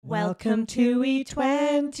Welcome to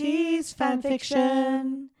E20's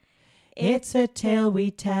fanfiction. It's a tale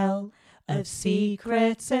we tell of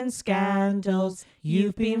secrets and scandals.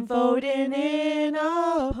 You've been voting in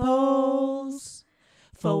our polls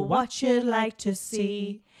for what you'd like to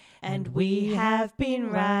see, and we have been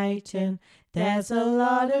writing. There's a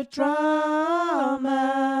lot of drama.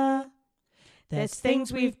 There's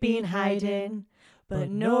things we've been hiding, but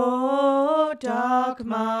no Doc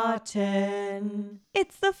Martin.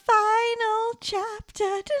 It's the final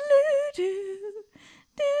chapter.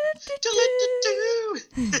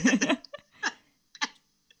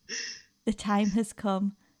 The time has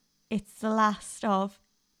come. It's the last of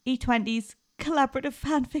E20's collaborative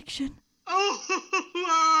fanfiction. Oh,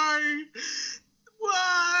 why?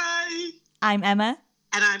 Why? I'm Emma.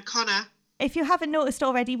 And I'm Connor. If you haven't noticed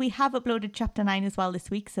already, we have uploaded Chapter 9 as well this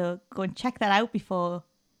week, so go and check that out before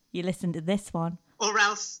you listen to this one. Or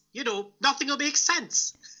else, nothing will make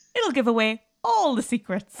sense. It'll give away all the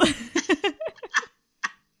secrets.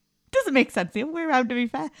 Doesn't make sense the other way around, to be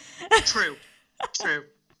fair. True.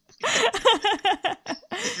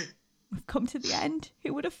 We've come to the end.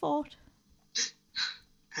 Who would have thought?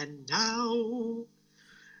 And now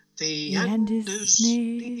the end end is is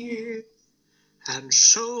near. And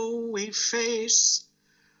so we face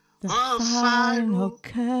The a final final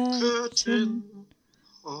curtain. curtain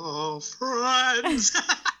of friends.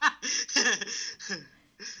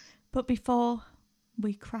 But before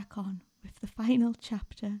we crack on with the final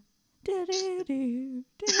chapter, You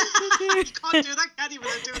can't do that, can you,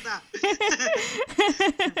 without doing that?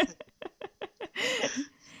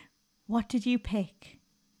 what did you pick?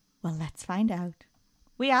 Well, let's find out.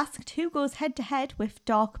 We asked who goes head to head with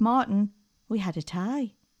Doc Martin. We had a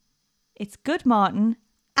tie. It's Good Martin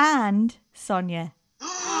and Sonia.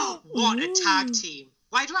 What a tag team.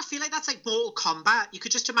 Why do I feel like that's like Mortal Kombat? You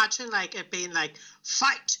could just imagine like it being like,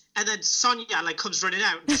 fight, and then Sonya like comes running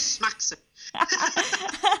out and just smacks him.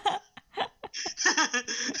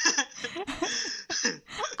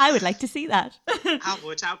 I would like to see that. I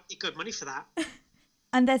would. I'd be good money for that.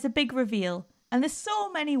 And there's a big reveal. And there's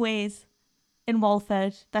so many ways in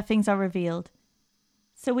Walford that things are revealed.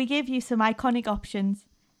 So we gave you some iconic options.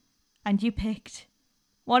 And you picked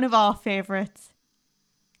one of our favourites.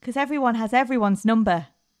 Because everyone has everyone's number.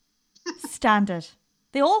 Standard.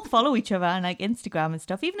 They all follow each other on like Instagram and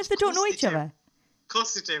stuff, even if they don't know each other. Of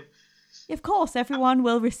course they do. Of course, everyone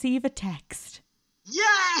will receive a text.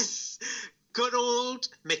 Yes! Good old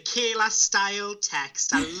Michaela style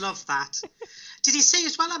text. I love that. Did he say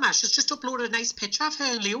as well, Emma? She's just uploaded a nice picture of her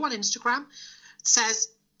and Leo on Instagram. It says,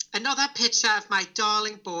 another picture of my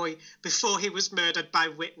darling boy before he was murdered by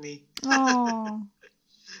Whitney. Oh,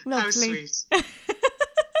 lovely. How sweet.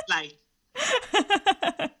 Like.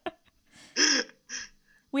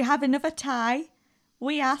 We have another tie.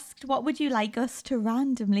 We asked, what would you like us to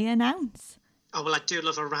randomly announce? Oh, well, I do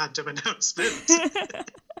love a random announcement.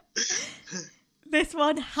 This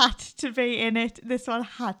one had to be in it. This one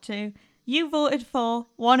had to. You voted for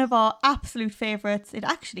one of our absolute favourites. It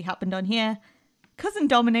actually happened on here. Cousin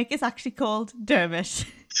Dominic is actually called Dermot.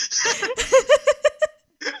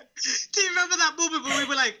 Do you remember that moment when we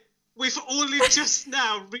were like, we've only just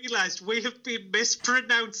now realised we have been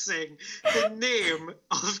mispronouncing the name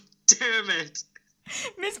of Dermot.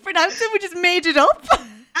 Mispronounced it? We just made it up?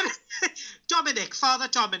 Dominic, Father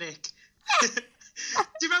Dominic. Do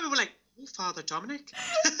you remember we're like, oh, Father Dominic?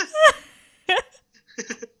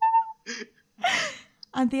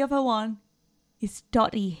 And the other one is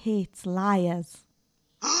Dottie hates liars.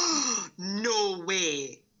 No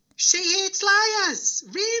way. She hates liars.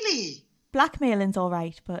 Really? Blackmailing's all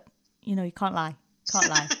right, but, you can't lie. Can't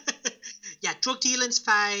lie. Yeah, drug dealing's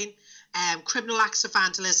fine. Criminal acts of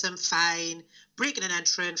vandalism, fine. Breaking and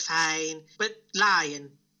entering, fine. But lying,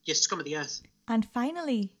 you're scum of the earth. And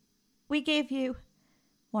finally, we gave you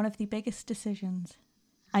one of the biggest decisions.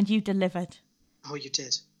 And you delivered. Oh, you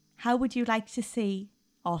did. How would you like to see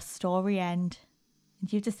our story end?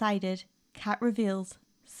 And you decided Kat reveals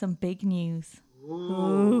some big news.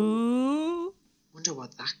 Ooh. Wonder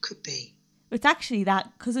what that could be. It's actually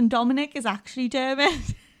that Cousin Dominic is actually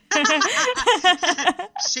Dermot.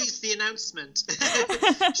 She's the announcement.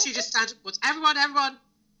 She just stands up, everyone,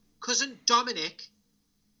 Cousin Dominic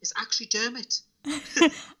is actually Dermot.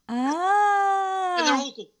 And they're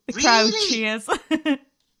all go, the really? crowd cheers.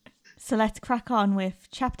 So let's crack on with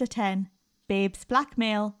Chapter 10, Babe's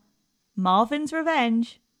Blackmail, Marvin's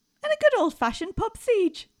Revenge, and a good old-fashioned pub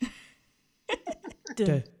siege.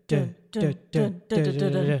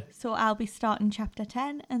 So I'll be starting Chapter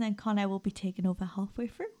 10 and then Connor will be taking over halfway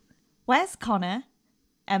through. Where's Connor?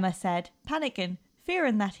 Emma said, panicking,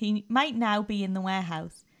 fearing that he might now be in the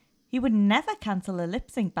warehouse. He would never cancel a lip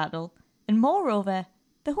sync battle. And moreover,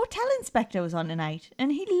 the hotel inspector was on tonight,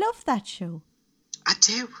 and he loved that show. I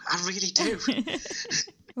do. I really do.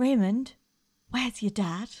 Raymond, where's your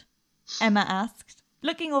dad? Emma asked,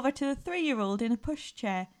 looking over to the 3-year-old in a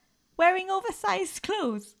pushchair, wearing oversized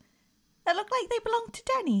clothes that looked like they belonged to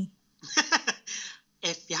Denny.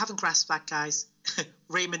 If you haven't grasped that, guys,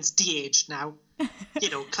 Raymond's de-aged now. You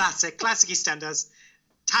know, classic EastEnders.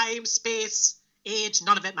 Time, space, age,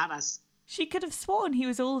 none of it matters. She could have sworn he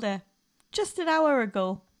was older, just an hour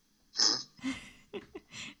ago.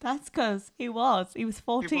 That's because he was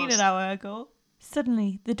 14 an hour ago.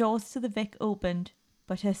 Suddenly, the doors to the Vic opened,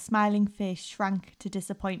 but her smiling face shrank to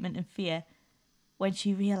disappointment and fear when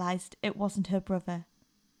she realised it wasn't her brother.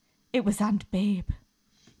 It was Aunt Babe.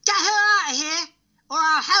 Get her out of here, or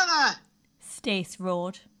I'll have her! Stace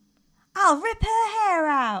roared. I'll rip her hair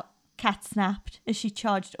out, Kat snapped as she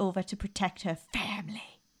charged over to protect her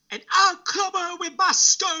family. And I'll club her with my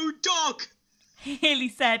stone dog, Haley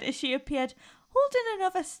said as she appeared holding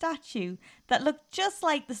another statue that looked just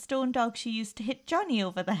like the stone dog she used to hit Johnny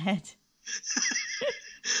over the head.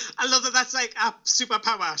 I love that that's like a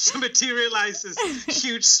superpower. She materializes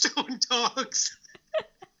huge stone dogs.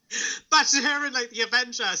 That's her in like the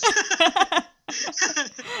Avengers.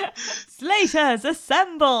 Slaters,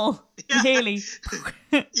 assemble! Yeah. Haley.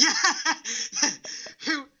 Yeah.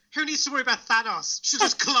 Who needs to worry about Thanos? She'll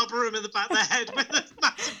just clobber him in the back of the head with a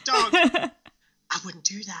massive dog. I wouldn't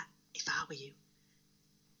do that if I were you.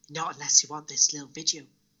 Not unless you want this little video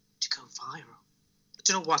to go viral. I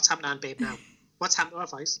don't know what's happening, Babe, now. What's happened to our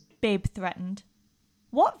voice? Babe threatened.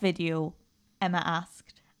 What video? Emma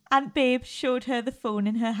asked. Aunt Babe showed her the phone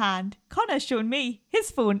in her hand. Connor showed me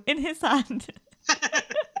his phone in his hand.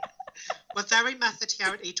 We're very method here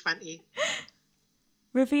at E20.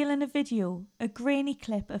 Revealing a video, a grainy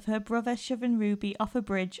clip of her brother shoving Ruby off a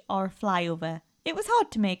bridge or a flyover. It was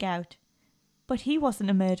hard to make out. But he wasn't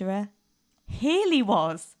a murderer. Haley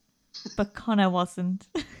was. But Connor wasn't.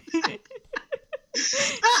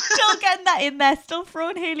 Still getting that in there, still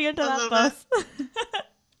throwing Haley under that bus.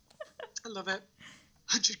 I love it.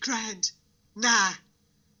 100 grand. Nah.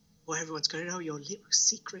 Well, everyone's going to know your little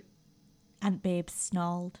secret. Aunt Babe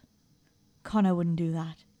snarled. Connor wouldn't do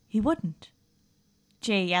that. He wouldn't.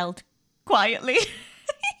 Jay yelled quietly.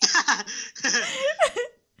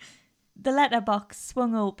 The letterbox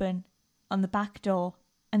swung open on the back door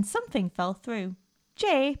and something fell through.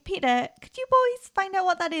 Jay, Peter, could you boys find out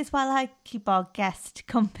what that is while I keep our guest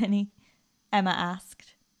company? Emma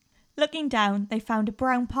asked. Looking down, they found a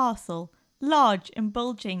brown parcel, large and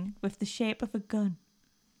bulging with the shape of a gun.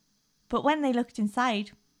 But when they looked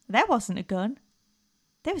inside, there wasn't a gun.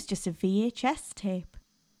 There was just a VHS tape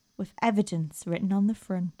with evidence written on the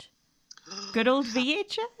front. Good old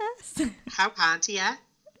VHS. How handy, yeah?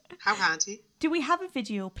 How handy. Do we have a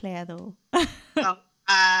video player, though? Well,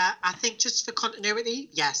 I think just for continuity,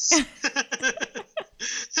 yes.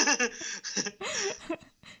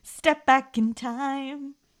 Step back in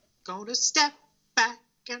time. Gonna step back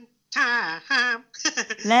in time.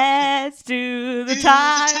 Let's do the Do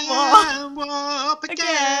time warp warp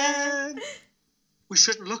again. We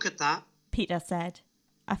shouldn't look at that. Peter said.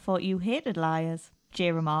 I thought you hated liars,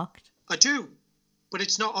 Jay remarked. I do, but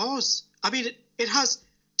it's not ours. I mean, it has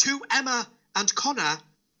to Emma and Connor.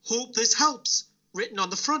 Hope this helps written on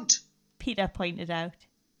the front. Peter pointed out.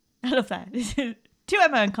 I love that. To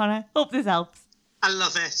Emma and Connor, hope this helps. I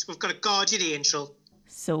love it. We've got a guardian angel.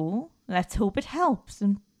 So, let's hope it helps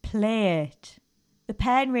and play it. The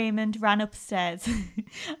pair and Raymond ran upstairs,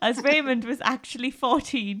 as Raymond was actually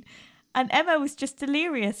 14, and Emma was just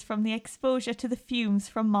delirious from the exposure to the fumes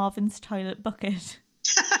from Marvin's toilet bucket.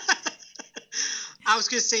 I was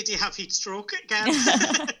going to say, do you have heat stroke again?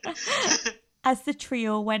 As the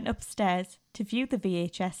trio went upstairs to view the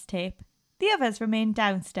VHS tape, the others remained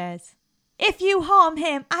downstairs. If you harm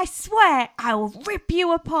him, I swear I will rip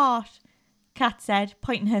you apart, Kat said,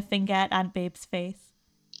 pointing her finger at Aunt Babe's face.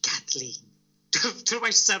 Kathleen. Don't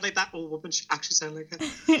I sound like that old woman? She actually sound like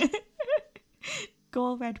her. Go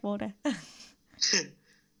all Redwater.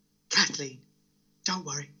 Kathleen, don't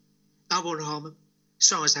worry. I won't harm him,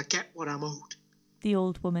 as long as I get what I'm owed. The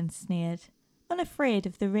old woman sneered, unafraid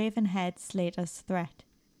of the raven-haired Slater's threat.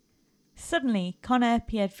 Suddenly, Connor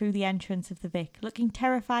appeared through the entrance of the Vic, looking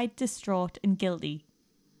terrified, distraught, and guilty.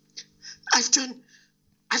 I've done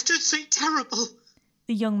something terrible.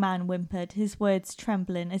 The young man whimpered, his words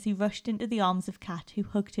trembling as he rushed into the arms of Kat, who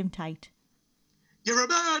hugged him tight. You're a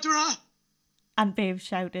murderer! Aunt Babe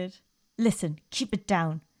shouted. Listen, keep it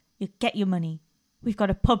down. You'll get your money. We've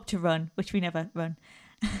got a pub to run, which we never run,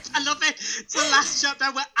 I love it. It's the last chapter.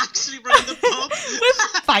 We're actually running the pub.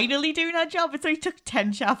 We're finally doing our job. It only took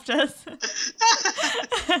 10 chapters.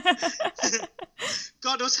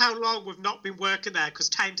 God knows how long we've not been working there because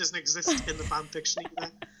time doesn't exist in the fan fiction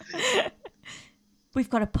either. We've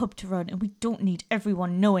got a pub to run and we don't need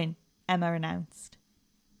everyone knowing, Emma announced.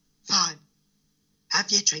 Fine.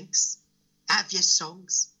 Have your drinks. Have your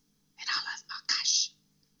songs. And I'll have my cash.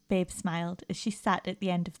 Babe smiled as she sat at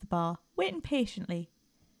the end of the bar, waiting patiently.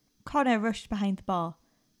 Connor rushed behind the bar,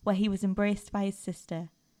 where he was embraced by his sister.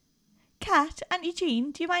 Kat, Auntie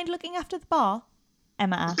Jean, do you mind looking after the bar?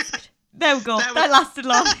 Emma asked. There we go. That lasted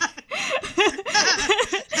long.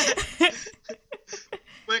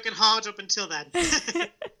 Working hard up until then.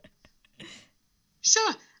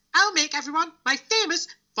 Sure, I'll make everyone my famous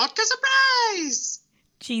vodka surprise.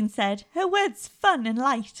 Jean said, her words fun and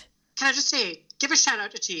light. Can I just say, give a shout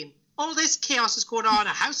out to Jean. All this chaos is going on. A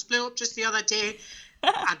house blew up just the other day.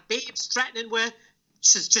 And Babe's threatening her.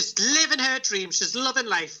 She's just living her dream. She's loving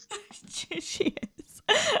life. She is.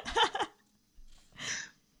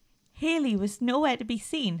 Haley was nowhere to be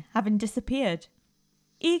seen, having disappeared.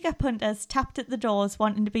 Eager punters tapped at the doors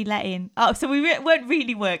wanting to be let in. Oh, so we weren't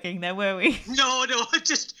really working there, were we? No,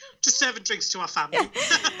 just serving drinks to our family.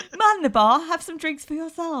 Man the bar, have some drinks for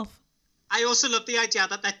yourself. I also love the idea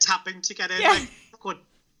that they're tapping to get in. Yeah. Like, going,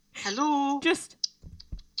 hello? Just...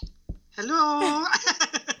 Hello?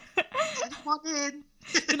 Anyone in?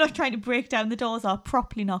 They're not trying to break down the doors or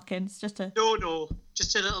properly knocking. It's just a... No.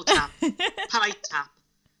 Just a little tap. Polite tap.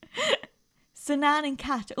 So Nan and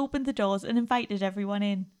Kat opened the doors and invited everyone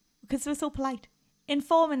in, because they were so polite,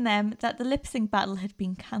 informing them that the lip-sync battle had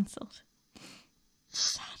been cancelled.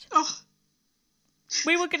 Sad. Oh.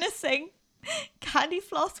 We were going to sing Candy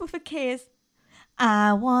Floss with a K's.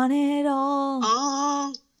 I want it all.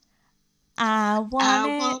 Oh. I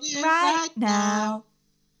want it right now.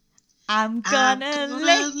 I'm gonna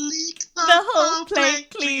lick the whole plate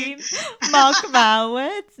clean. Mark my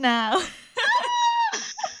words now.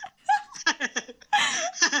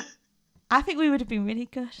 I think we would have been really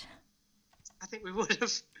good. I think we would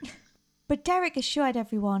have. But Derek assured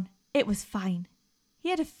everyone it was fine. He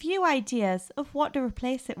had a few ideas of what to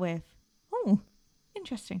replace it with. Oh,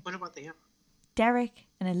 interesting. Wonder what they are. Derek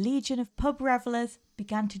and a legion of pub revellers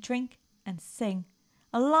began to drink and sing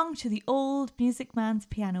along to the old Music Man's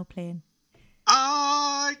piano playing.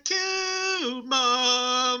 I killed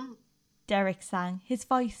Mum. Derek sang, his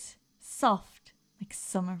voice soft like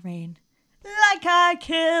summer rain. Like I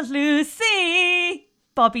killed Lucy,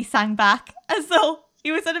 Bobby sang back as though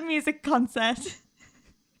he was at a music concert.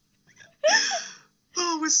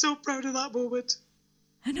 Oh, we're so proud of that moment.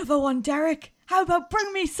 Another one, Derek. How about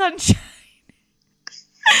Bring Me Sunshine?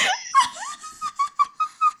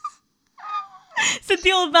 Said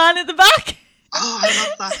the old man at the back. Oh, I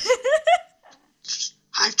love that.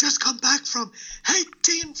 I've just come back from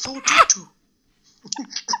 1842.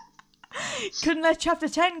 Couldn't let chapter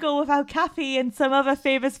 10 go without Kathy and some other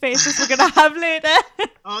famous faces we're going to have later.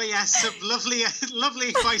 Oh, yes, some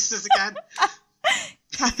lovely voices again.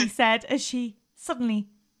 Kathy said as she suddenly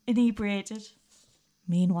inebriated.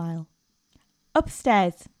 Meanwhile,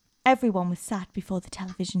 upstairs, everyone was sat before the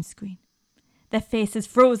television screen, their faces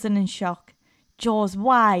frozen in shock, jaws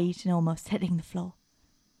wide and almost hitting the floor.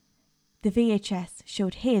 The VHS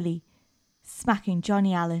showed Haley smacking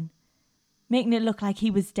Johnny Allen, making it look like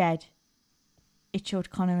he was dead. It showed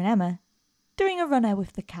Connor and Emma doing a runner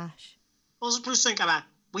with the cash. What was Bruce thinking about?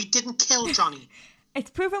 We didn't kill Johnny. It's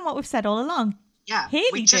proven what we've said all along. Yeah, Haley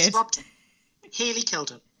we just did. robbed him. Haley killed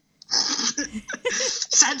him.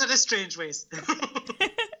 Send it a strange ways.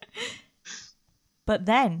 But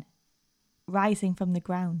then, rising from the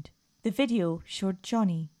ground, the video showed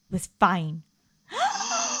Johnny was fine.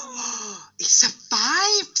 He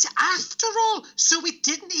survived after all. So we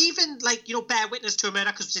didn't even, bear witness to a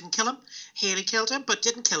murder because we didn't kill him. Haley killed him, but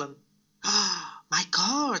didn't kill him. Oh, my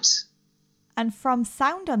God. And from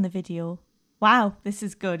sound on the video, wow, this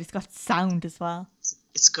is good. It's got sound as well.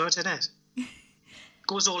 It's good, isn't it?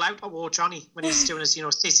 Goes all out at war Johnny when he's doing his,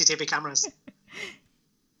 CCTV cameras.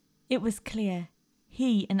 It was clear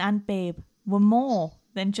he and Aunt Babe were more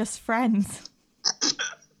than just friends.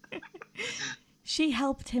 She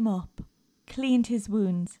helped him up, cleaned his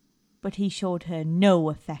wounds, but he showed her no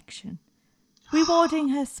affection, rewarding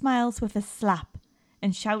her smiles with a slap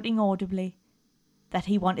and shouting audibly that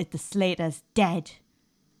he wanted the Slaters dead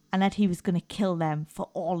and that he was going to kill them for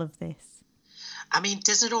all of this. I mean,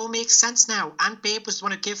 doesn't it all make sense now? Aunt Babe was the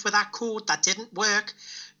one who gave her that code that didn't work.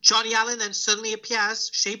 Johnny Allen then suddenly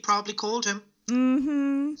appears. She probably called him.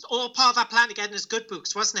 Mm-hmm. It's all part of our plan to get in his good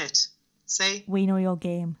books, wasn't it? See? We know your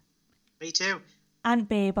game. Me too. Aunt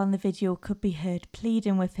Babe on the video could be heard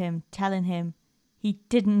pleading with him, telling him he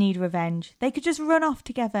didn't need revenge. They could just run off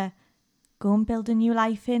together, go and build a new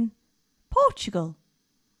life in Portugal.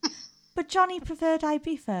 But Johnny preferred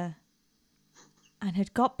Ibiza and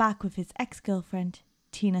had got back with his ex-girlfriend,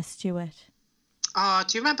 Tina Stewart. Oh,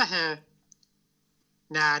 do you remember her?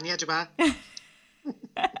 Nah, neither do I.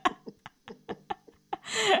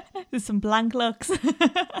 There's some blank looks.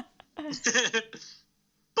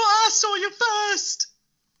 But I saw you first!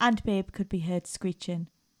 Aunt Babe could be heard screeching,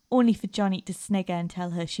 only for Johnny to snigger and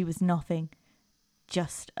tell her she was nothing.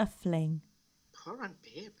 Just a fling. Poor Aunt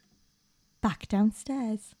Babe. Back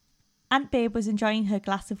downstairs. Aunt Babe was enjoying her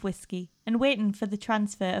glass of whiskey and waiting for the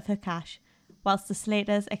transfer of her cash, whilst the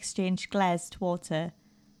Slaters exchanged glares towards her.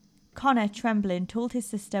 Connor, trembling, told his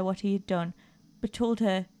sister what he had done, but told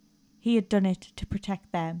her he had done it to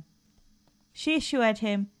protect them. She assured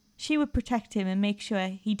him she would protect him and make sure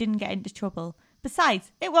he didn't get into trouble.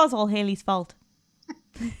 Besides, it was all Hayley's fault.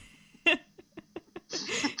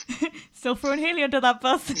 Still throwing Hayley under that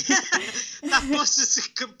bus. That bus has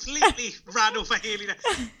completely ran over Hayley.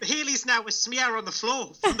 Hayley's now a smear on the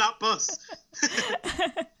floor from that bus.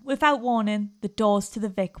 Without warning, the doors to the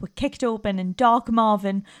Vic were kicked open and Dark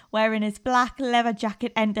Marvin, wearing his black leather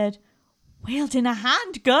jacket, entered, wielding a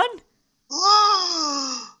handgun.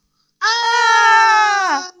 Oh!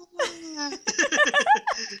 Ah!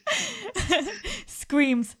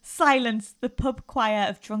 Screams silenced the pub choir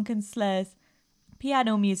of drunken slurs.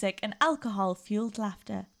 Piano music and alcohol-fueled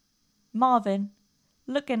laughter. Marvin,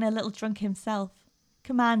 looking a little drunk himself,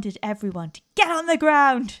 commanded everyone to get on the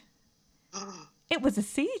ground. It was a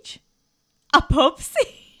siege. A pub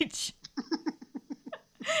siege.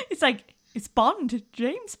 It's Bond,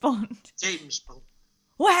 James Bond. James Bond.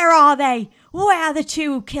 Where are they? Where are the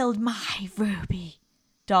two who killed my Ruby?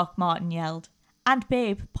 Doc Martin yelled. Aunt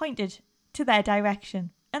Babe pointed to their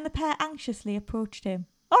direction, and the pair anxiously approached him.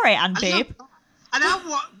 All right, Aunt Babe. And now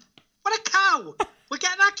what? What a cow! We're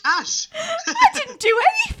getting our cash. I didn't do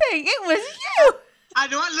anything. It was you. I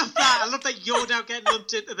know. I love that. I love that you're now getting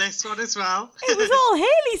lumped into this one as well. It was all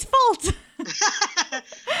Hayley's fault.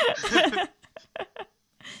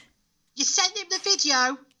 You sent him the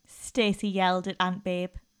video. Stacey yelled at Aunt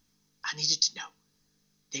Babe. I needed to know.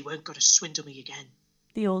 They weren't going to swindle me again.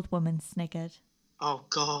 The old woman sniggered. Oh,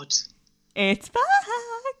 God. It's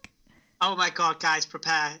back. Oh, my God, guys,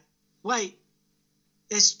 prepare. Wait.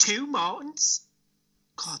 There's two Martins?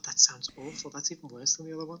 God, that sounds awful. That's even worse than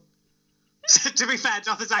the other one. To be fair,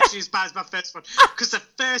 nothing's actually as bad as my first one. Because the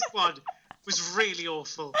first one was really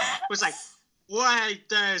awful. It was like, wait,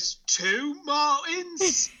 there's two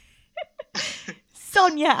Martins?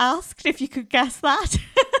 Sonia asked if you could guess that.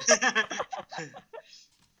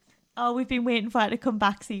 Oh, we've been waiting for her to come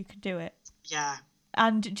back so you could do it. Yeah.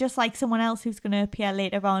 And just like someone else who's going to appear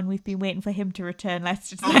later on, we've been waiting for him to return, let's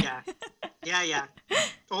just say. Oh, yeah. Yeah.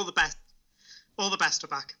 All the best. All the best are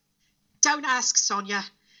back. Don't ask, Sonia.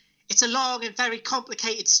 It's a long and very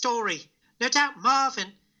complicated story. No doubt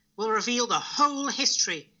Marvin will reveal the whole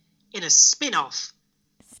history in a spin-off.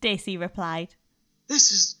 Stacey replied.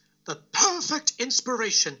 This is the perfect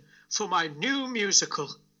inspiration for my new musical.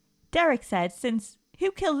 Derek said since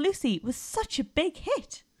Who Killed Lucy was such a big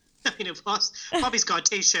hit. I mean, it was. Bobby's got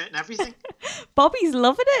a t-shirt and everything. Bobby's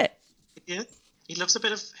loving it. Yeah, he loves a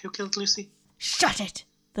bit of Who Killed Lucy. Shut it,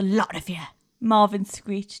 the lot of you. Marvin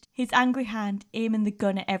screeched, his angry hand aiming the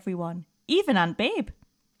gun at everyone, even Aunt Babe.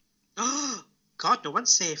 Oh, God, no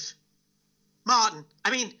one's safe. Marvin.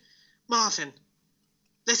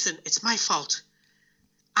 Listen, it's my fault.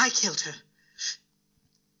 I killed her.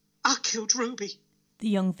 I killed Ruby. The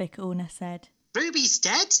young Vic owner said. Ruby's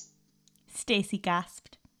dead? Stacey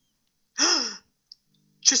gasped.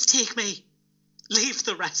 Just take me. Leave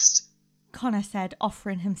the rest. Connor said,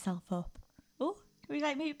 offering himself up. Oh, would you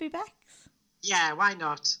like me to be Bex? Yeah, why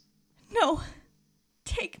not? No.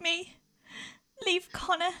 Take me. Leave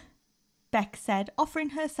Connor. Bex said,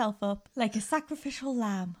 offering herself up like a sacrificial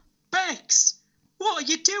lamb. Bex, what are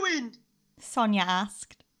you doing? Sonia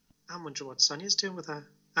asked. I'm wondering what Sonia's doing with her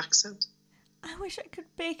accent. I wish I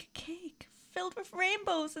could bake a cake filled with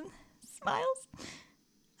rainbows and smiles,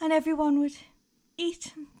 and everyone would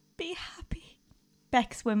eat and be happy.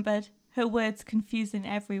 Bex whimpered, her words confusing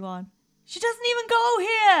everyone. She doesn't even go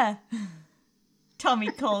here!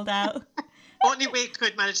 Tommy called out. Only we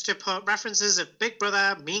could manage to put references of Big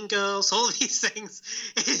Brother, Mean Girls, all these things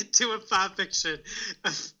into a fan fiction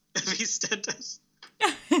of EastEnders.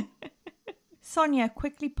 Sonia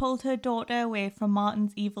quickly pulled her daughter away from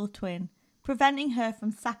Martin's evil twin, preventing her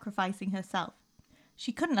from sacrificing herself.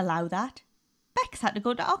 She couldn't allow that. Bex had to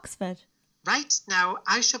go to Oxford. Right, now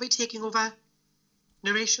I shall be taking over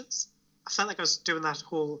narrations. I felt like I was doing that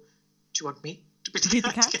whole, do you want me to be Be the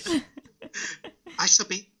cat. I shall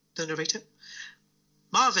be the narrator.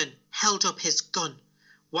 Marvin held up his gun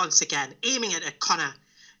once again, aiming it at Connor,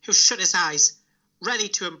 who shut his eyes, ready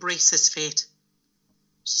to embrace his fate.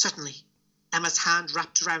 Suddenly, Emma's hand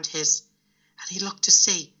wrapped around his, and he looked to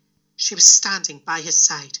see she was standing by his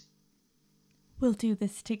side. We'll do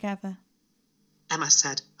this together. Emma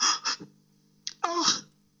said. Oh,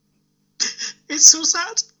 it's so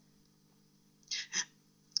sad.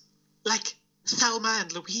 Like Thelma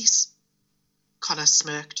and Louise. Connor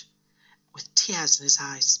smirked, with tears in his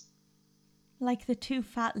eyes. Like the two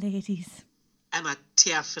fat ladies. Emma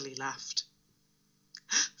tearfully laughed.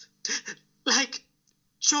 Like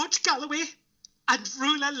George Galloway and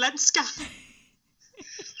Rula Lenska.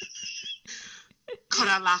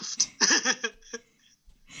 Connor laughed.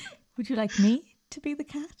 Would you like me to be the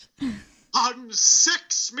cat?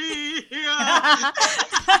 Unsex me here.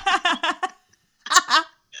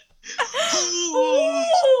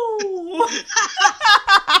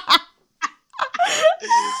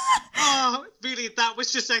 Oh, really, that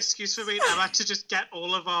was just an excuse for me and Emma to just get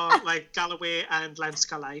all of our like Galloway and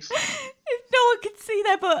Lenska life. If no one could see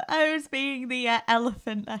that, but I was being the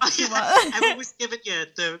elephant that you were. Emma was giving you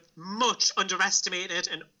the much underestimated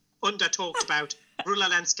and under-talked about Rula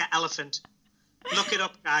Lenska elephant. Look it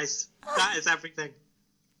up, guys. That is everything.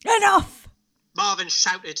 Enough! Marvin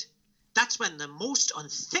shouted. That's when the most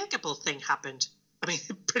unthinkable thing happened. I mean,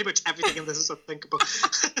 pretty much everything in this is unthinkable.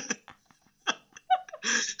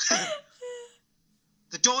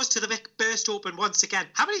 The doors to the Vic burst open once again.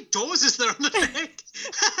 How many doors is there on the Vic?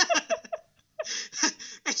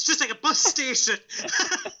 It's just like a bus station.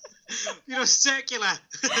 Circular.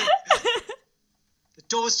 The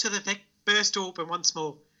doors to the Vic burst open once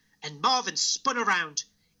more, and Marvin spun around,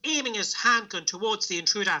 aiming his handgun towards the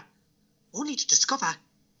intruder, only to discover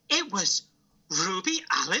it was Ruby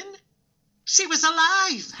Allen. She was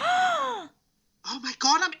alive. Oh my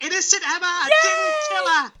God, I'm innocent, Emma. I didn't kill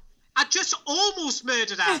her. I just almost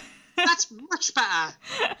murdered her. That's much better.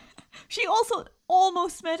 She also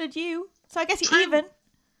almost murdered you, so I guess you're even.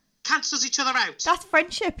 Cancels each other out. That's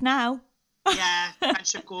friendship now. Yeah,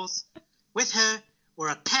 friendship goals. With her were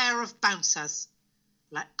a pair of bouncers,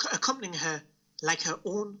 accompanying her like her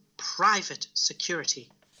own private security.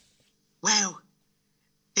 Well,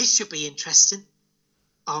 this should be interesting.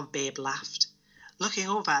 Aunt Babe laughed, looking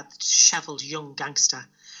over at the dishevelled young gangster,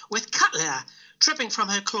 with cat litter dripping from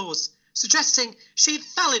her clothes, suggesting she'd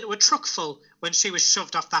fell into a truckful when she was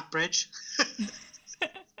shoved off that bridge.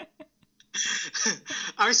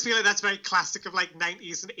 I always feel like that's very classic of like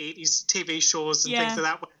 90s and 80s TV shows and things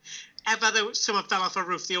like that. Ever someone fell off a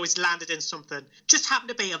roof, they always landed in something. Just happened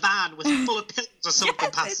to be a van with full of pills or something.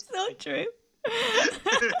 Yes, past. it's so true.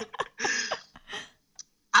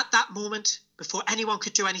 At that moment, before anyone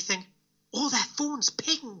could do anything, all their phones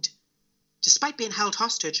pinged. Despite being held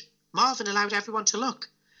hostage, Marvin allowed everyone to look,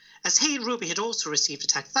 as he and Ruby had also received a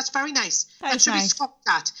text. That's very nice. That should be scoffed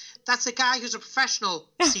at. That's a guy who's a professional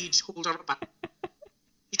siege holder.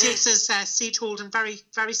 He takes his siege holding very,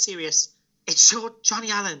 very serious. It showed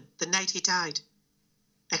Johnny Allen the night he died.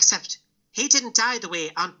 Except he didn't die the way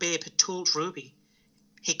Aunt Babe had told Ruby.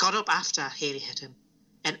 He got up after Haley hit him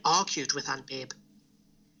and argued with Aunt Babe.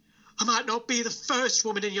 I might not be the first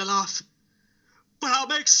woman in your life, but I'll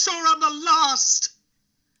make sure I'm the last.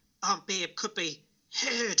 Aunt Babe could be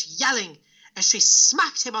heard yelling as she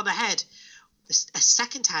smacked him on the head a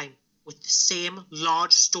second time with the same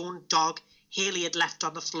large stone dog Haley had left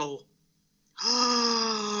on the floor.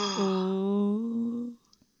 Oh.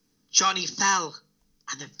 Johnny fell,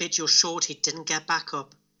 and the video showed he didn't get back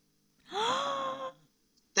up.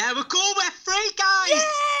 There we go, we're free, guys!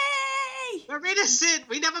 Yay! We're innocent!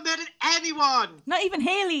 We never murdered anyone! Not even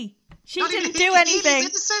Haley. She Not didn't even do Haley. anything. Haley's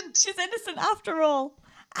innocent. She's innocent after all.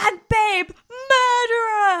 And Babe,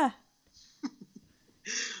 murderer!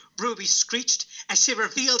 Ruby screeched as she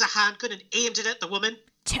revealed a handgun and aimed it at the woman.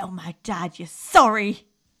 Tell my dad you're sorry.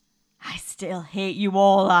 I still hate you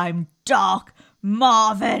all. I'm Dark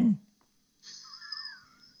Marvin.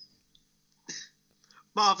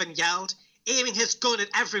 Marvin yelled, aiming his gun at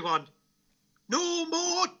everyone. No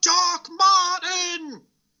more Dark Martin!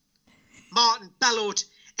 Martin bellowed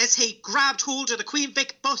as he grabbed hold of the Queen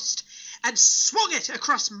Vic bust and swung it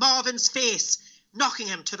across Marvin's face, knocking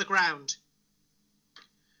him to the ground.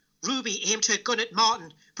 Ruby aimed her gun at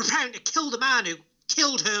Martin, preparing to kill the man who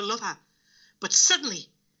killed her lover. But suddenly,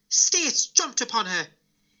 Stace jumped upon her.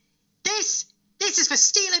 This is for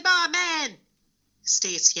stealing my man,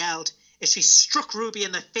 Stace yelled as she struck Ruby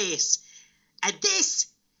in the face. And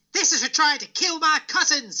this is for trying to kill my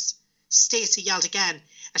cousins, Stacey yelled again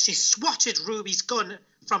as she swatted Ruby's gun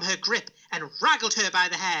from her grip and wraggled her by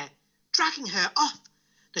the hair, dragging her off.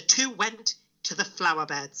 The two went to the flower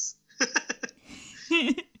beds.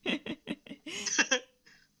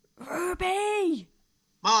 Ruby!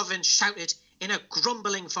 Marvin shouted in a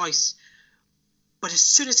grumbling voice. But as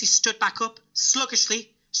soon as he stood back up,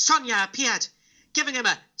 sluggishly, Sonia appeared, giving him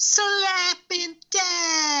a slapping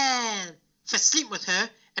down for sleeping with her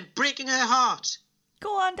and breaking her heart.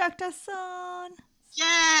 Go on, Dr. Son.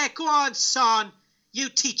 Yeah, go on, son. You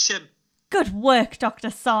teach him, Good work, Dr.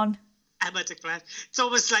 Son. Emma declared. It's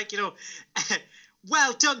almost like,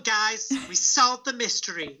 well done, guys. We solved the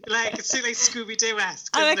mystery. It's like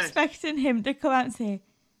Scooby-Doo-esque, I'm isn't it? expecting him to come out and say,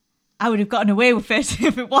 I would have gotten away with it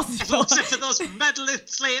if it wasn't If it wasn't for those meddling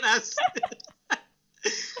slaters.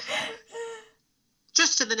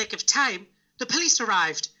 Just in the nick of time, the police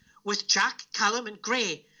arrived, with Jack, Callum and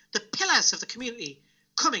Gray, the pillars of the community,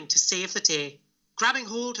 coming to save the day. Grabbing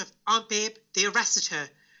hold of Aunt Babe, they arrested her,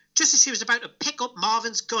 just as she was about to pick up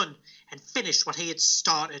Marvin's gun and finish what he had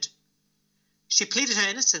started. She pleaded her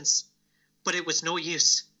innocence, but it was no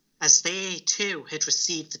use, as they too had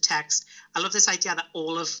received the text. I love this idea that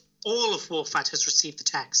all of Wolfat has received the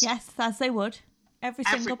text. Yes, as they would. Every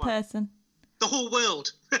single Everyone. person. The whole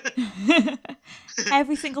world.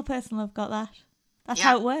 Every single person will have got that. That's Yeah.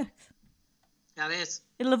 how it works. That is.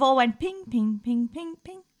 It'll have all went ping, ping, ping, ping,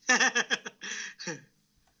 ping.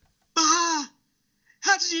 Ah!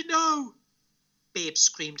 How did you know? Babe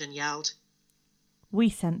screamed and yelled. We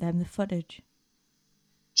sent them the footage.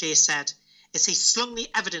 Jay said, as he slung the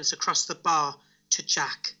evidence across the bar to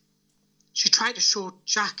Jack. She tried to show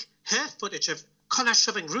Jack her footage of Connor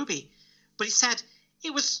shoving Ruby, but he said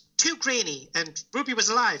it was too grainy and Ruby was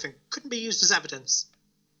alive and couldn't be used as evidence.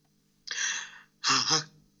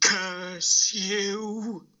 Curse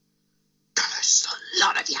you. Curse the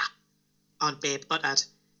lot of ya, Aunt Babe muttered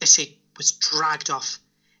as she was dragged off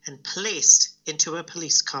and placed into a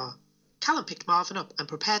police car. Callum picked Marvin up and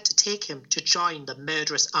prepared to take him to join the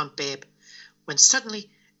murderous Aunt Babe, when suddenly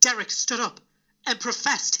Derek stood up and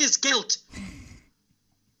professed his guilt.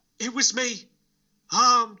 It was me.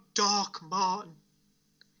 I'm Doc Martin.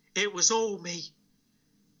 It was all me.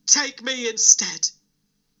 Take me instead,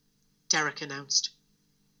 Derek announced.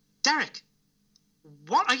 Derek,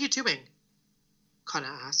 what are you doing?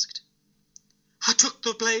 Connor asked. I took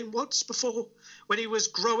the blame once before when he was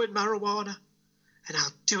growing marijuana, and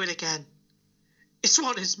I'll do it again. It's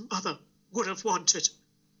what his mother would have wanted,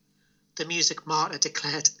 the music martyr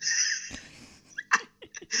declared,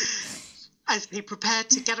 as he prepared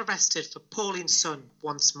to get arrested for Pauline's son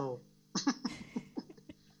once more.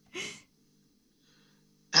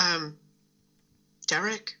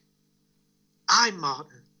 Derek, I'm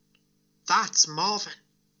Martin. That's Marvin.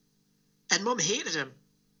 And Mum hated him,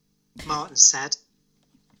 Martin said.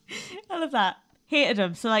 I love that. Hated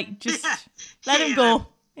him, so just Yeah, let him hated go. him.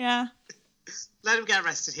 Yeah. Let him get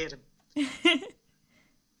arrested, hate him.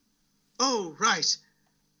 Oh, right.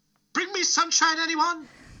 Bring me sunshine, anyone?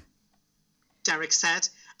 Derek said,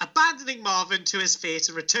 abandoning Marvin to his fate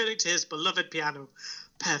and returning to his beloved piano.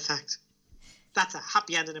 Perfect. That's a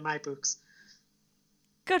happy ending in my books.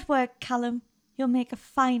 Good work, Callum. You'll make a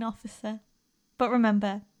fine officer. But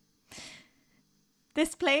remember,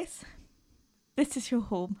 this place, this is your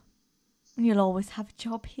home. And you'll always have a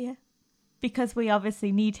job here. Because we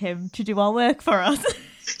obviously need him to do our work for us.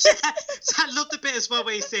 Yeah, I love the bit as well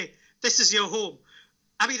where you say, this is your home.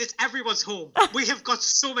 I mean, it's everyone's home. We have got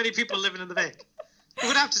so many people living in the Vic. We're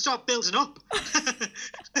going to have to start building up.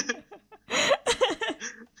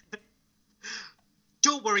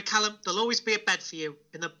 Don't worry, Callum. There'll always be a bed for you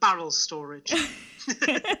in the barrel storage.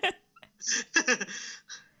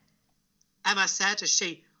 Emma said as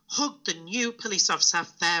she hugged the new police officer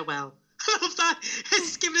farewell. I love that.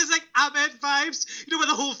 It's giving us like Ahmed vibes. You know, when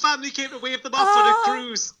the whole family came to wave them off on a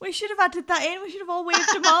cruise. We should have added that in. We should have all waved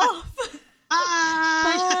him off. Bye.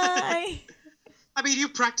 Bye. I mean, you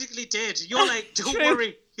practically did. You're like, don't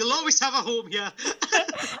worry. You'll always have a home here.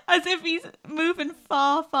 As if he's moving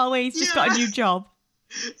far, far away. He's just got a new job.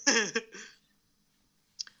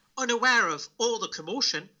 Unaware of all the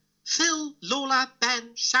commotion, Phil, Lola,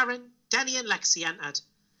 Ben, Sharon, Denny and Lexi entered,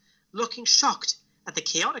 looking shocked at the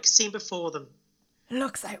chaotic scene before them.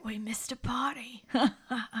 Looks like we missed a party.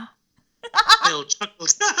 Phil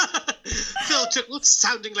chuckled. Phil chuckled,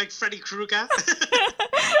 sounding like Freddy Krueger.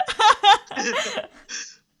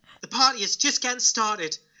 The party is just getting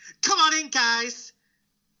started. Come on in, guys.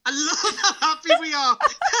 I love how happy we are.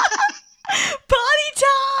 Party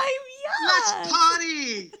time! Yes! Let's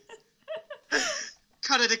party!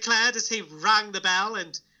 Connor declared as he rang the bell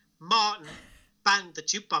and Martin, banged the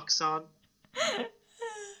jukebox on.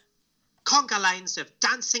 Conga lines of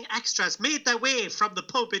dancing extras made their way from the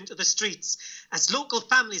pub into the streets as local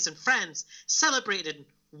families and friends celebrated in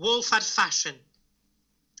Wolford fashion.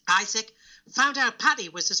 Isaac found out Patty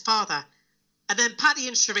was his father, and then Patty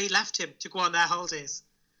and Cherie left him to go on their holidays.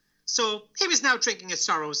 So he was now drinking his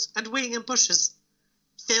sorrows and waiting in bushes.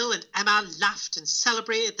 Phil and Emma laughed and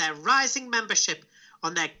celebrated their rising membership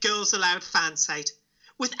on their Girls Aloud fan site,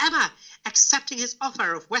 with Emma accepting his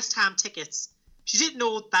offer of West Ham tickets. She didn't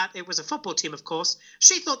know that it was a football team, of course.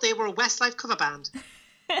 She thought they were a Westlife cover band.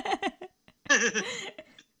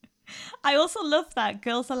 I also love that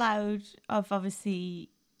Girls Aloud have obviously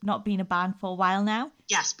not been a band for a while now.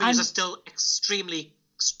 Yes, but these are still extremely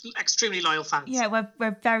loyal fans. Yeah,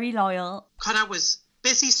 we're very loyal. Connor was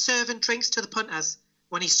busy serving drinks to the punters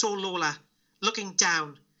when he saw Lola looking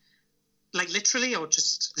down. Like literally, or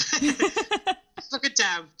just looking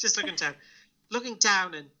down. Looking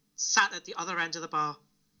down and sat at the other end of the bar.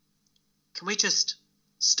 Can we just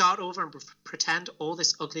start over and pretend all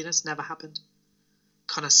this ugliness never happened?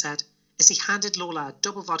 Connor said as he handed Lola a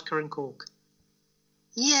double vodka and coke.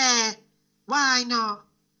 Yeah, why not?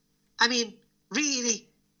 I mean, really,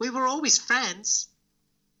 we were always friends.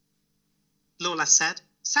 Lola said,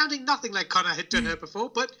 sounding nothing like Connor had done her before,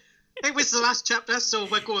 but it was the last chapter, so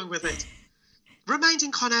we're going with it.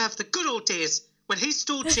 Reminding Connor of the good old days when he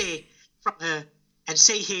stole Jay from her and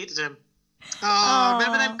she hated him. Oh,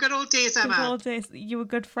 remember them good old days, Emma? Good old days. You were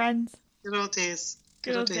good friends. Good old days.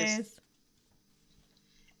 Good old days.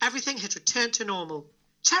 Everything had returned to normal.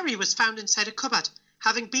 Cherry was found inside a cupboard,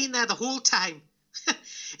 having been there the whole time.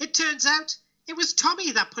 It turns out it was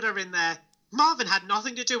Tommy that put her in there. Marvin had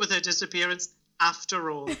nothing to do with her disappearance after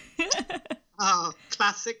all. Oh,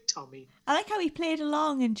 classic Tommy. I like how he played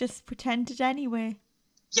along and just pretended anyway.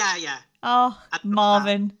 Yeah. Oh,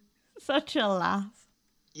 Marvin. Such a laugh.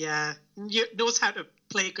 Yeah. He knows how to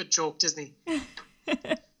play a good joke, doesn't he?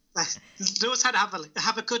 Knows how to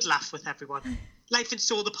have a good laugh with everyone. Life in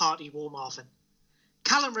Store the Party wore Marvin.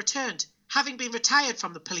 Callum returned, having been retired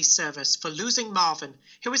from the police service for losing Marvin,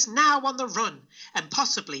 who is now on the run and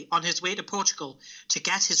possibly on his way to Portugal to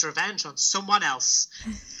get his revenge on someone else.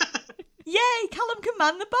 Yay, Callum can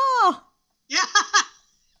man the bar. Yeah.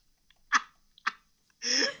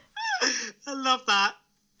 I love that.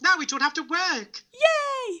 Now we don't have to work.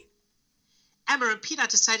 Yay. Emma and Peter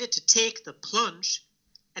decided to take the plunge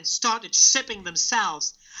and started shipping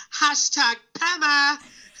themselves. #Pema.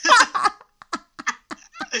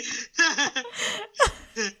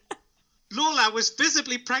 Lola was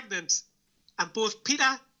visibly pregnant, and both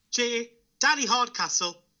Peter, Jay, Danny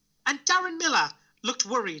Hardcastle, and Darren Miller looked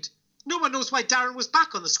worried. No one knows why Darren was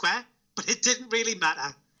back on the square, but it didn't really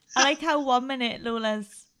matter. I like how 1 minute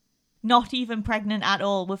Lola's not even pregnant at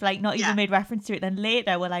all, with like not even made reference to it. Then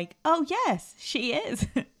later we're like, oh yes, she is.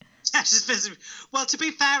 Yeah, she's visibly. Well, to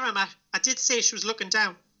be fair, Emma, I did say she was looking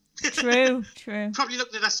down. True. Probably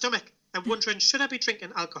looking at her stomach and wondering, should I be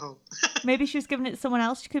drinking alcohol? Maybe she was giving it to someone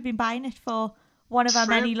else. She could have been buying it for one of our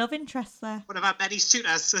many love interests there. One of our many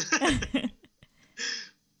suitors.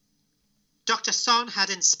 Dr. Son had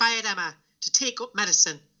inspired Emma to take up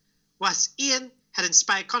medicine, whilst Ian had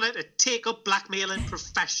inspired Connor to take up blackmailing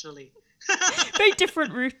professionally. Very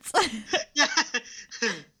different routes. Yeah.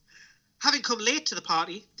 Having come late to the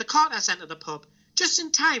party, the Carters entered the pub just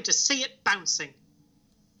in time to see it bouncing.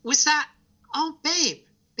 Was that Aunt Babe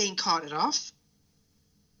being carted off?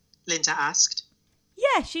 Linda asked.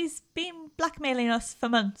 Yeah, she's been blackmailing us for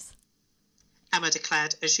months. Emma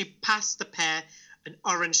declared as she passed the pair an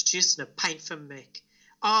orange juice and a pint for Mick.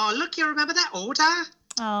 Oh, look, you remember that order?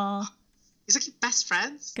 Oh. He's like your best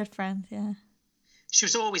friends. Good friends, yeah. She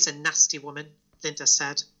was always a nasty woman, Linda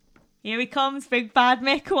said. Here he comes, big bad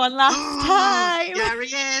Mick, one last time. There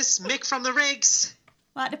he is, Mick from the Rigs.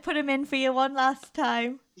 I had to put him in for you one last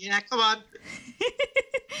time. Yeah, come on.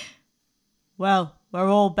 Well, we're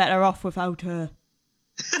all better off without her.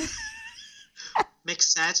 Mick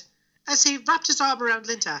said, as he wrapped his arm around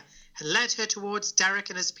Linda and led her towards Derek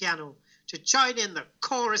and his piano to join in the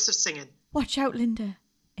chorus of singing. Watch out, Linda.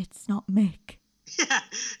 It's not Mick. Yeah.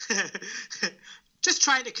 Just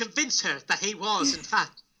trying to convince her that he was, in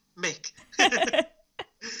fact, Mick.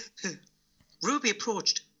 Ruby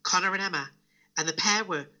approached Connor and Emma, and the pair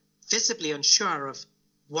were visibly unsure of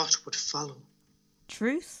what would follow.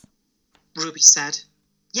 Truth? Ruby said,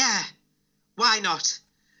 yeah, why not?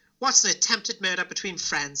 What's an attempted murder between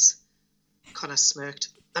friends? Connor smirked.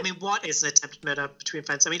 I mean, what is an attempted murder between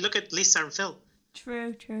friends? I mean, look at Lisa and Phil.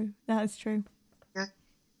 True. That is true. Yeah.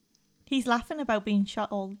 He's laughing about being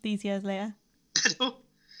shot all these years later. I know.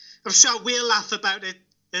 I'm sure we'll laugh about it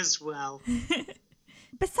as well.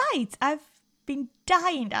 Besides, I've been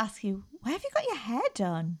dying to ask you, where have you got your hair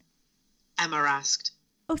done? Emma asked.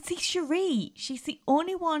 Oh, see, Cherie, she's the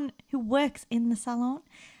only one who works in the salon.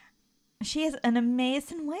 She has an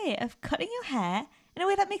amazing way of cutting your hair in a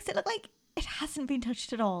way that makes it look like it hasn't been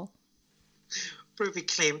touched at all. Ruby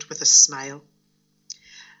claimed with a smile.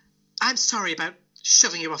 I'm sorry about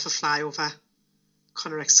shoving you off a flyover,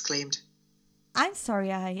 Connor exclaimed. I'm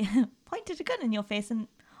sorry I pointed a gun in your face and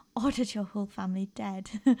ordered your whole family dead.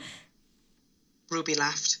 Ruby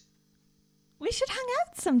laughed. We should hang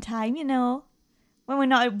out sometime, you know, when we're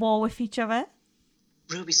not at war with each other.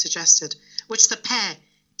 Ruby suggested, which the pair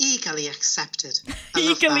eagerly accepted.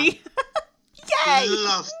 Eagerly? Yay!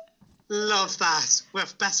 Love that. We're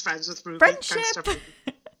best friends with Ruby. Friendship!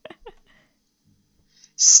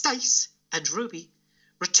 Stace and Ruby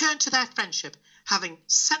returned to their friendship, having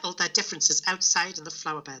settled their differences outside in the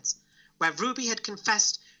flower beds, where Ruby had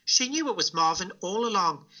confessed she knew it was Marvin all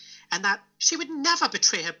along, and that she would never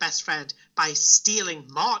betray her best friend by stealing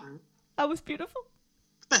Martin. That was beautiful.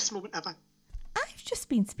 Best moment ever. I've just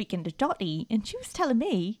been speaking to Dottie, and she was telling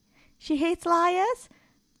me she hates liars,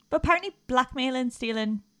 but apparently blackmailing,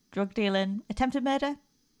 stealing, drug dealing, attempted murder,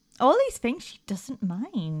 all these things she doesn't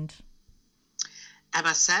mind.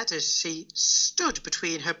 Emma said as she stood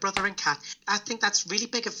between her brother and Kat. I think that's really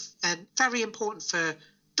big and very important for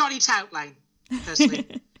Dottie to outline,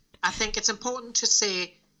 personally. I think it's important to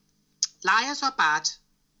say liars are bad,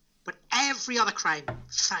 but every other crime,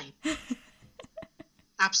 fine.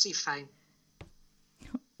 Absolutely fine.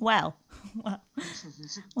 Well,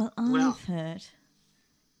 I've heard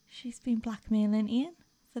she's been blackmailing Ian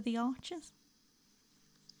for the Archers.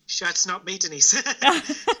 Sure, it's not me, Denise.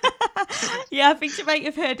 Yeah, I think she might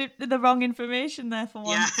have heard the wrong information there for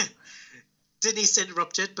once. Yeah. Denise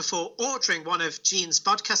interrupted before ordering one of Jean's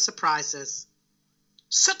vodka surprises.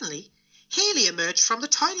 Suddenly, Haley emerged from the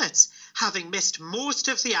toilets, having missed most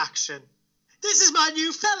of the action. This is my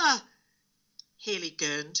new fella, Haley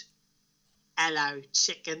gurned. Hello,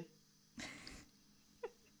 chicken.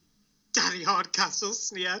 Danny Hardcastle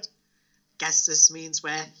sneered. Guess this means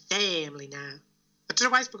we're family now. I don't know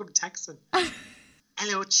why it's become Texan.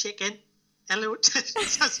 Hello, chicken. Hello,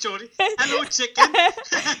 that's Jodie. Hello,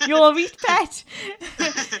 chicken. Your wee pet.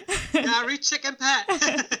 Our chicken pet.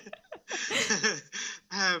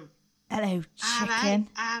 Hello, chicken.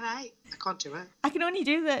 All right. I can't do it. I can only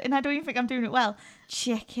do that, and I don't even think I'm doing it well.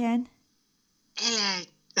 Chicken. Hello.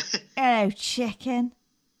 Hello, chicken.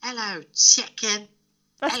 Hello, chicken.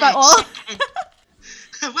 That's Hello, about all. Chicken.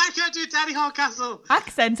 Why can't I do Danny Hardcastle?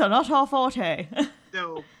 Accents are not our forte.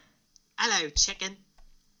 No. Hello, chicken.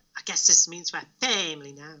 I guess this means we're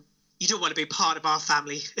family now. You don't want to be part of our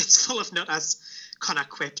family. It's full of nutters, Connor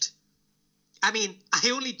quipped. I mean,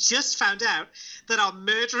 I only just found out that our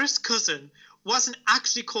murderous cousin wasn't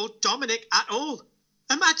actually called Dominic at all.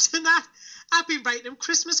 Imagine that. I've been writing him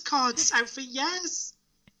Christmas cards out for years.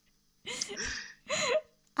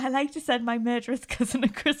 I like to send my murderous cousin a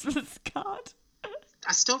Christmas card.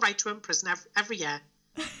 I still write to him in prison every year.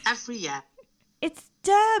 Every year. It's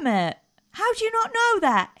Dermot. How do you not know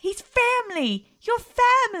that? He's family. You're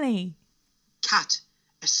family. Kat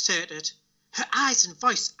asserted, her eyes and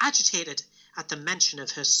voice agitated at the mention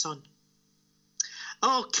of her son.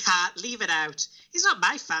 Oh, Kat, leave it out. He's not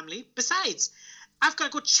my family. Besides, I've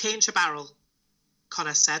got to go change a barrel,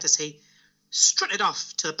 Connor said as he strutted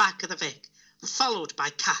off to the back of the Vic, followed by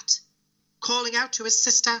Kat. Calling out to his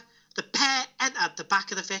sister, the pair entered the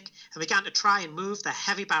back of the Vic and began to try and move the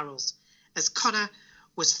heavy barrels, as Connor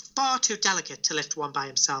was far too delicate to lift one by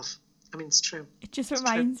himself. I mean, it's true. It just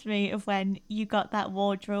reminds me of when you got that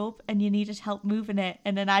wardrobe and you needed help moving it,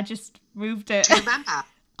 and then I just moved it. Do you remember?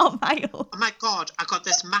 On my own. Oh my God, I got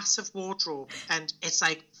this massive wardrobe and it's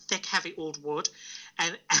like thick, heavy old wood,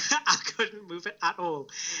 and I couldn't move it at all.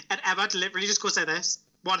 And Emma literally just goes like this,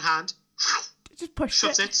 one hand, Just push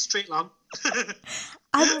shoves it straight along.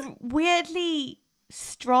 I'm weirdly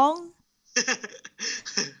strong.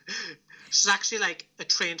 She's actually like a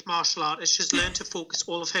trained martial artist. She's learned to focus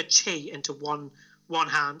all of her chi into one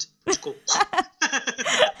hand. Just go.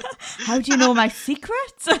 How do you know my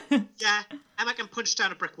secrets? Yeah, Emma can punch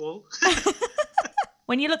down a brick wall.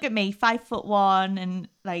 When you look at me, 5'1" and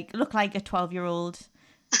like look like a 12-year-old,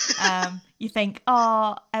 you think,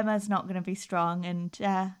 oh, Emma's not going to be strong. And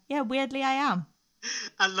yeah, weirdly I am.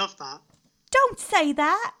 I love that. Don't say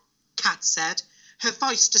that. Kat said, her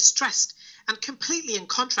voice distressed and completely in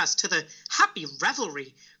contrast to the happy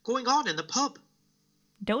revelry going on in the pub.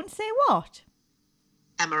 Don't say what?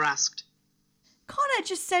 Emma asked. Connor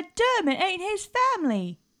just said Dermot ain't his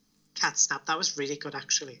family. Kat snapped. That was really good,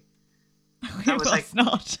 actually. That was like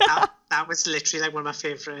not. that was literally like one of my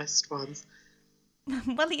favourite ones.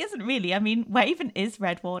 Well, he isn't really. I mean, where even is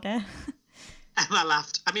Redwater? Emma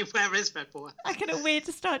laughed. I mean, where is Redwater? I cannot wait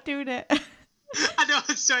to start doing it. I know,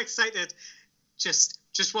 I'm so excited. Just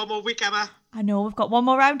one more week, Emma. I know, we've got one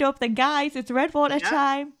more round up. Then, guys, it's Redwater Yeah.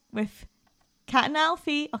 time with Kat and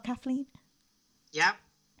Alfie, or Kathleen. Yeah.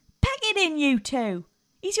 Pack it in, you two.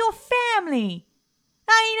 He's your family.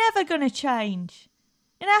 That ain't ever going to change.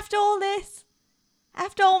 And after all this,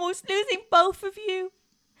 after almost losing both of you,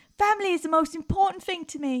 family is the most important thing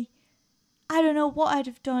to me. I don't know what I'd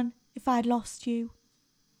have done if I'd lost you.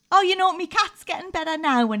 Oh, you know what? Me cat's getting better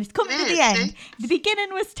now when it's coming to the end. The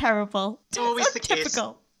beginning was terrible. It's always so the case.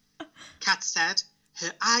 typical. Kat said,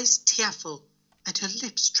 her eyes tearful and her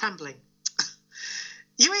lips trembling.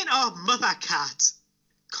 You ain't our mother, Kat.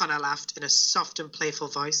 Connor laughed in a soft and playful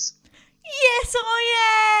voice. Yes,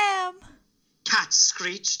 I am. Kat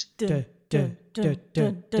screeched. Dun, dun, dun,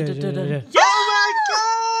 dun, dun, dun, dun, dun. Oh my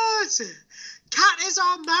God! Kat is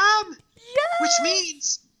our mum! Yes. Which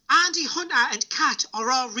means Andy Hunter and Kat are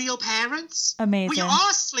our real parents. Amazing. We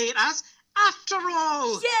are Slaters after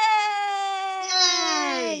all. Yay!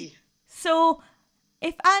 Yay! So,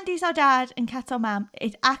 if Andy's our dad and Kat's our mum,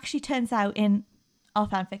 it actually turns out in our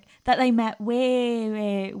fanfic that they met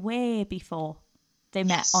way before they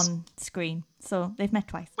met Yes. on screen. So, they've met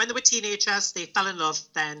twice. When they were teenagers, they fell in love,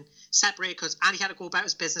 then separated because Andy had to go about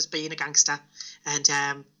his business being a gangster, and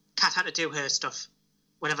Kat had to do her stuff,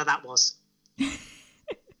 whatever that was.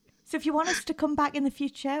 So, if you want us to come back in the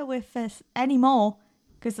future with any more,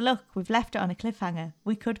 because look, we've left it on a cliffhanger,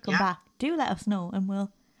 we could come back. Do let us know and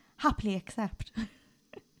we'll happily accept.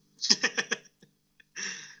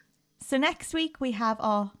 So next week we have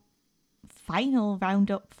our final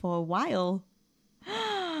roundup for a while.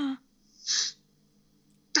 I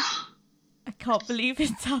can't believe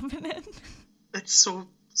it's happening. It's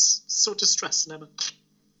so distressing, Emma.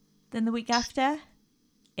 Then the week after,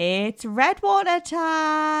 it's Redwater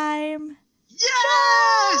time.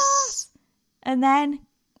 Yes! And then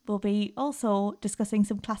we'll be also discussing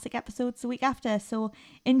some classic episodes the week after. So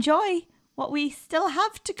enjoy what we still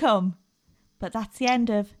have to come. But that's the end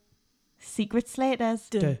of Secret Slaters.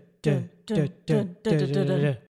 Dun, dun, dun, dun, dun, dun, dun, dun.